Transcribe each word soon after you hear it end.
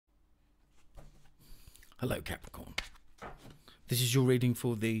Hello, Capricorn. This is your reading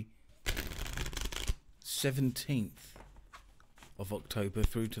for the 17th of October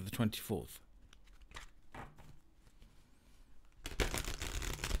through to the 24th.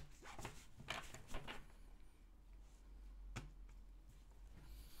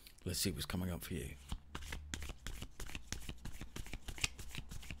 Let's see what's coming up for you.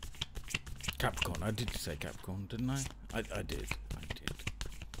 Capricorn. I did say Capricorn, didn't I? I did.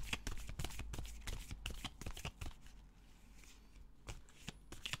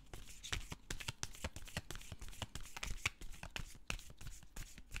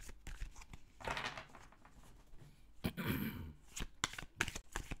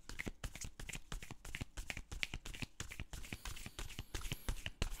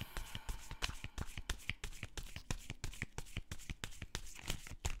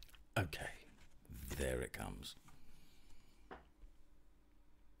 Okay, there it comes.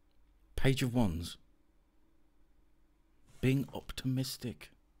 Page of Wands. Being optimistic.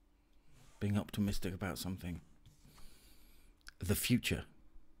 Being optimistic about something. The future.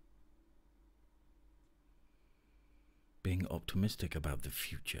 Being optimistic about the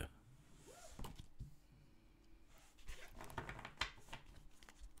future.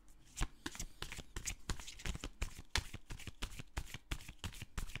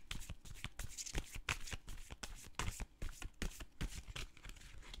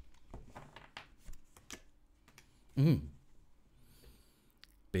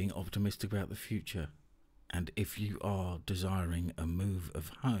 Being optimistic about the future. And if you are desiring a move of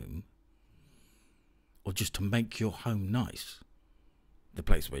home, or just to make your home nice, the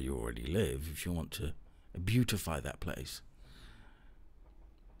place where you already live, if you want to beautify that place,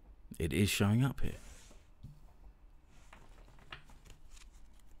 it is showing up here.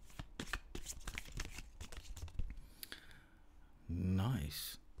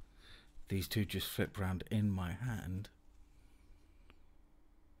 Nice. These two just flip round in my hand.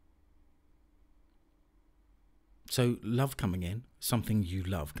 So love coming in, something you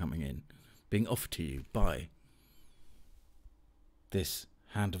love coming in, being offered to you by this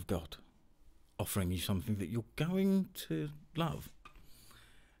hand of God, offering you something that you're going to love.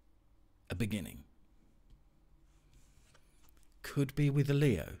 A beginning. Could be with a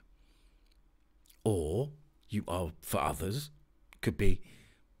Leo. Or you are, for others, could be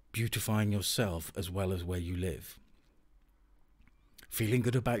beautifying yourself as well as where you live. Feeling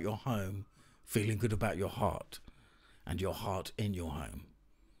good about your home, feeling good about your heart, and your heart in your home.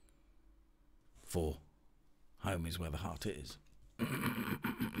 For home is where the heart is.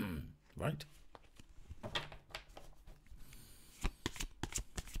 Right?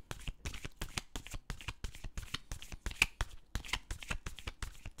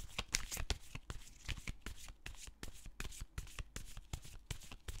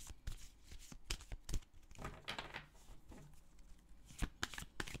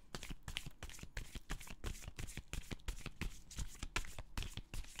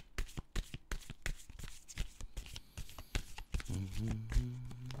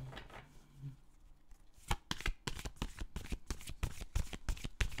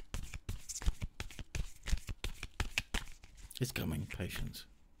 It's coming, patience.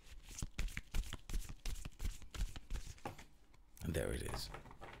 And there it is.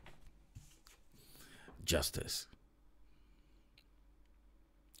 Justice.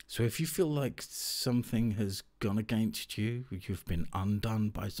 So if you feel like something has gone against you, you've been undone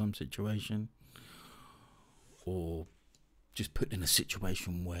by some situation, or just put in a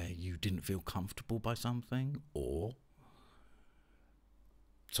situation where you didn't feel comfortable by something, or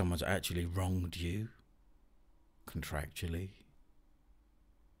someone's actually wronged you contractually,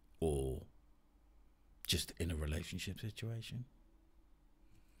 or just in a relationship situation,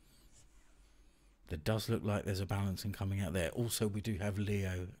 there does look like there's a balancing coming out there. Also, we do have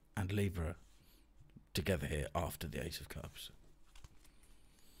Leo and Libra together here after the Ace of Cups.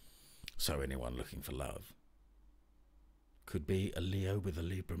 So anyone looking for love could be a Leo with a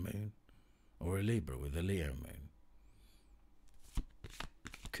Libra moon, or a Libra with a Leo moon.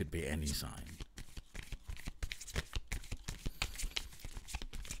 Could be any sign.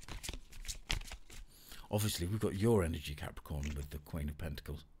 Obviously, we've got your energy, Capricorn, with the Queen of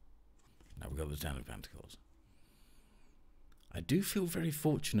Pentacles. Now we've got the Ten of Pentacles. I do feel very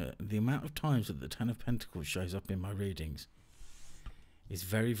fortunate. The amount of times that the Ten of Pentacles shows up in my readings is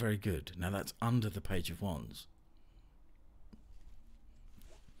very, very good. Now that's under the Page of Wands.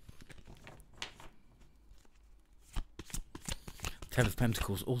 Ten of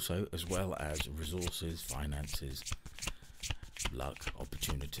Pentacles also, as well as resources, finances, luck,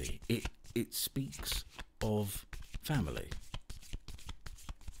 opportunity. It speaks of family.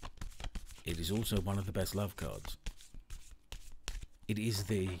 it is also one of the best love cards. It is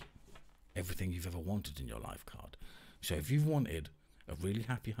the everything you've ever wanted in your life card. So if you've wanted a really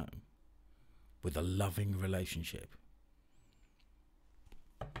happy home with a loving relationship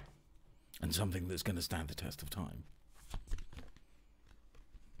and something that's going to stand the test of time,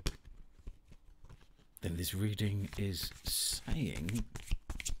 then this reading is saying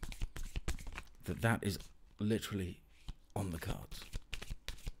that that is literally on the cards.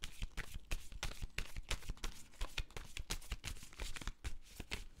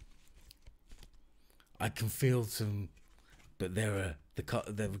 I can feel some, but there were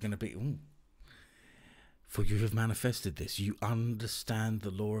going to be. Ooh. For you have manifested this. You understand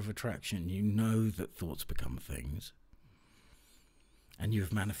the law of attraction. You know that thoughts become things. And you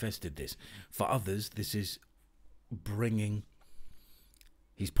have manifested this. For others, this is bringing.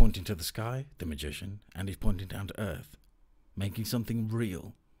 He's pointing to the sky, the magician, and he's pointing down to earth, making something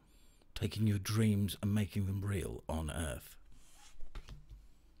real, taking your dreams and making them real on earth.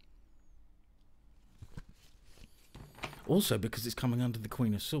 Also, because it's coming under the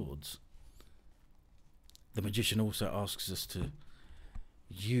Queen of Swords, the magician also asks us to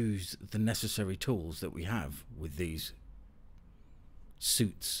use the necessary tools that we have with these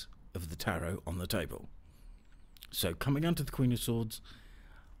suits of the tarot on the table. So, coming under the Queen of Swords,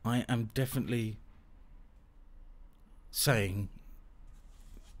 I am definitely saying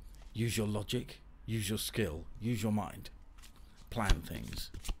use your logic, use your skill, use your mind, plan things.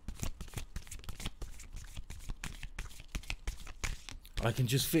 I can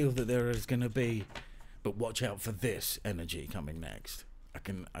just feel that there is going to be, but watch out for this energy coming next. I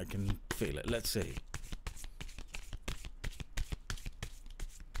can feel it. Let's see.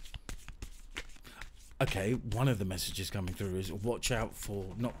 Okay, one of the messages coming through is watch out for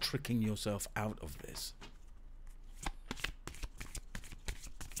not tricking yourself out of this.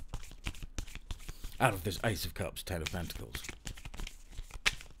 Out of this Ace of Cups, Ten of Pentacles.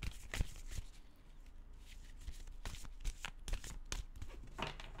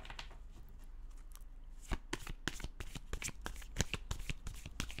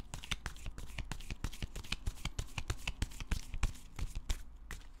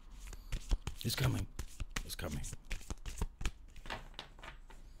 It's coming. It's coming.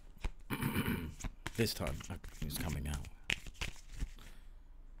 This time, it's coming out.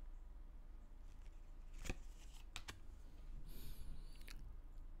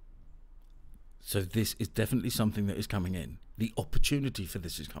 So this is definitely something that is coming in. The opportunity for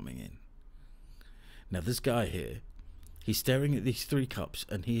this is coming in. Now this guy here, he's staring at these 3 cups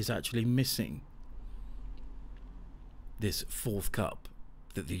and he is actually missing this 4th cup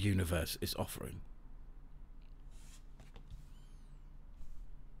that the universe is offering.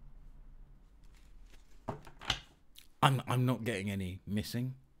 I'm not getting any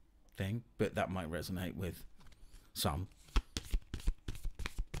missing thing, but that might resonate with some.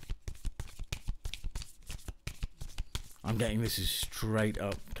 I'm getting this is straight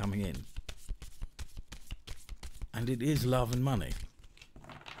up coming in. And it is love and money.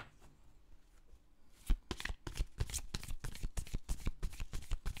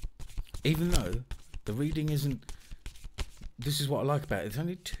 Even though the reading isn't, this is what I like about it, it's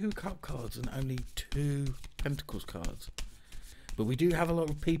only 2 cup cards and only 2 pentacles cards. But we do have a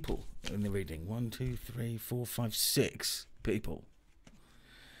lot of people in the reading. 1, 2, 3, 4, 5, 6 people.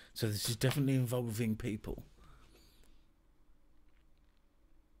 So this is definitely involving people.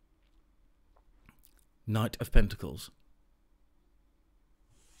 Knight of Pentacles.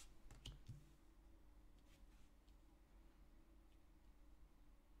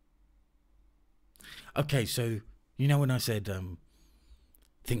 Okay, so you know when I said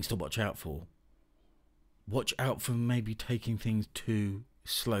things to watch out for? Watch out for maybe taking things too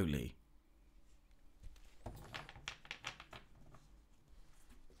slowly.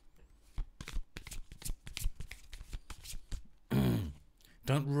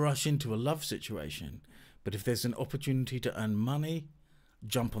 Don't rush into a love situation, but if there's an opportunity to earn money,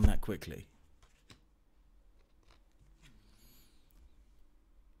 jump on that quickly.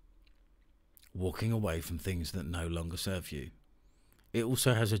 Walking away from things that no longer serve you. It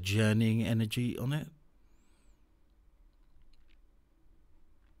also has a journeying energy on it.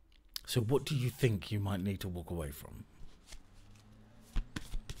 So what do you think you might need to walk away from?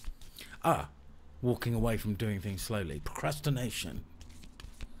 Walking away from doing things slowly. Procrastination.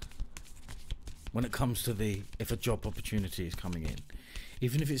 When it comes to if a job opportunity is coming in,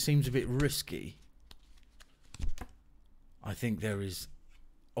 even if it seems a bit risky, I think there is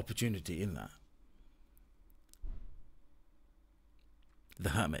opportunity in that.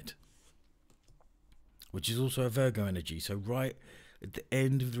 The Hermit, which is also a Virgo energy. So right at the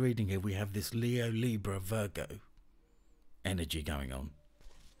end of the reading here, we have this Leo, Libra, Virgo energy going on.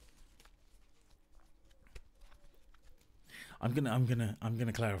 I'm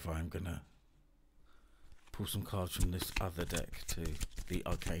gonna clarify. I'm gonna pull some cards from this other deck to the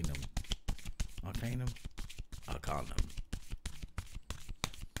Arcanum. Arcanum? Arcanum.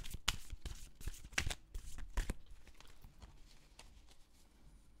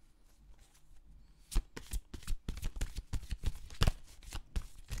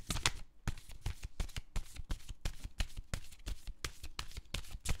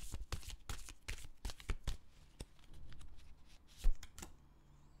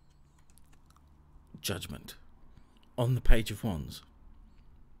 Judgment on the Page of Wands.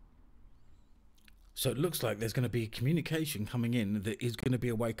 So it looks like there's going to be communication coming in that is going to be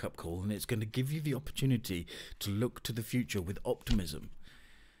a wake-up call, and it's going to give you the opportunity to look to the future with optimism.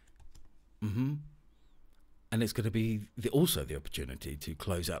 And it's going to be also the opportunity to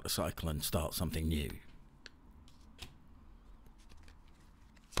close out the cycle and start something new.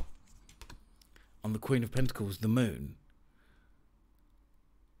 On the Queen of Pentacles, the Moon.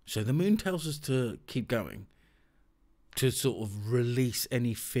 So the Moon tells us to keep going, to sort of release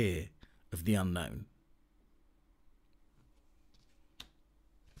any fear of the unknown.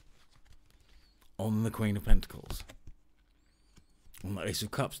 On the Queen of Pentacles. On the Ace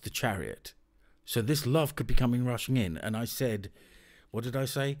of Cups, the Chariot. So this love could be coming rushing in. And I said, what did I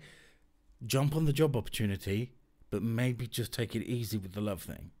say? Jump on the job opportunity, but maybe just take it easy with the love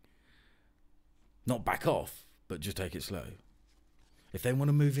thing. Not back off, but just take it slow. If they want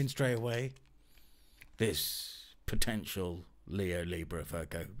to move in straight away, this potential Leo, Libra,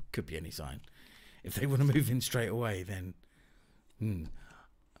 Virgo, could be any sign. If they want to move in straight away, then...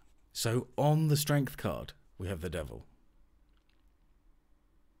 So on the Strength card, we have the Devil.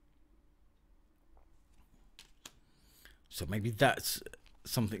 So maybe that's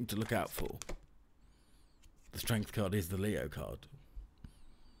something to look out for. The Strength card is the Leo card.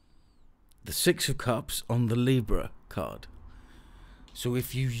 The Six of Cups on the Libra card. So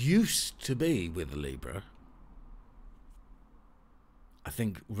if you used to be with a Libra, I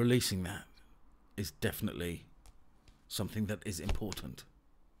think releasing that is definitely something that is important.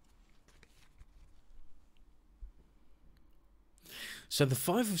 So the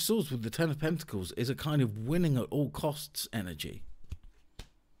Five of Swords with the Ten of Pentacles is a kind of winning at all costs energy.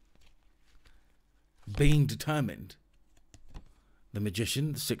 Being determined. The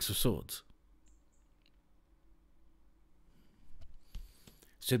Magician, the Six of Swords.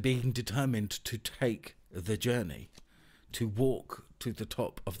 So being determined to take the journey, to walk to the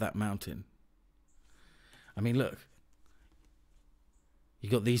top of that mountain. I mean, look, you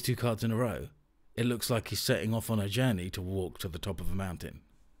got these two cards in a row. It looks like he's setting off on a journey to walk to the top of a mountain.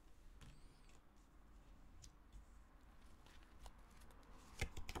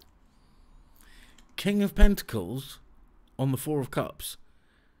 King of Pentacles on the Four of Cups.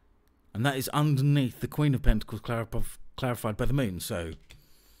 And that is underneath the Queen of Pentacles clarified by the Moon. So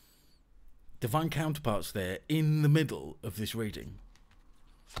divine counterparts there in the middle of this reading.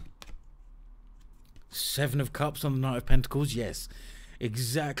 Seven of Cups on the Knight of Pentacles. Yes,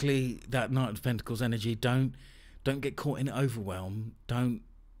 exactly that Knight of Pentacles energy. Don't get caught in overwhelm. Don't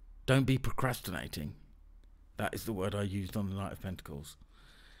be procrastinating. That is the word I used on the Knight of Pentacles.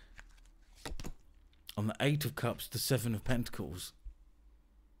 On the Eight of Cups, the Seven of Pentacles.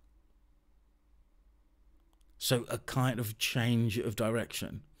 So a kind of change of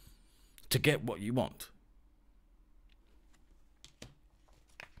direction to get what you want.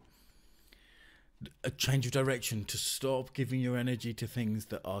 A change of direction to stop giving your energy to things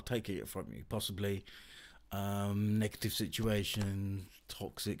that are taking it from you. Possibly negative situations,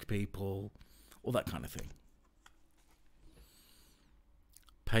 toxic people, all that kind of thing.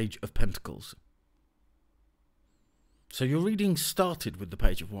 Page of Pentacles. So your reading started with the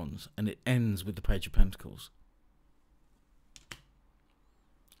Page of Wands and it ends with the Page of Pentacles.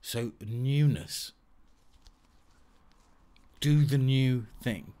 So newness. Do the new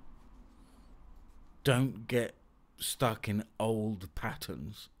thing. Don't get stuck in old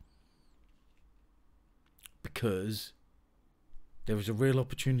patterns, because there is a real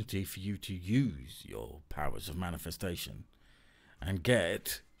opportunity for you to use your powers of manifestation and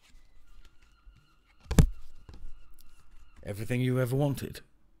get everything you ever wanted.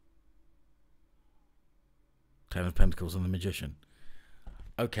 Ten of Pentacles and the Magician.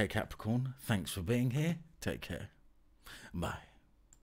 Okay, Capricorn, thanks for being here. Take care. Bye.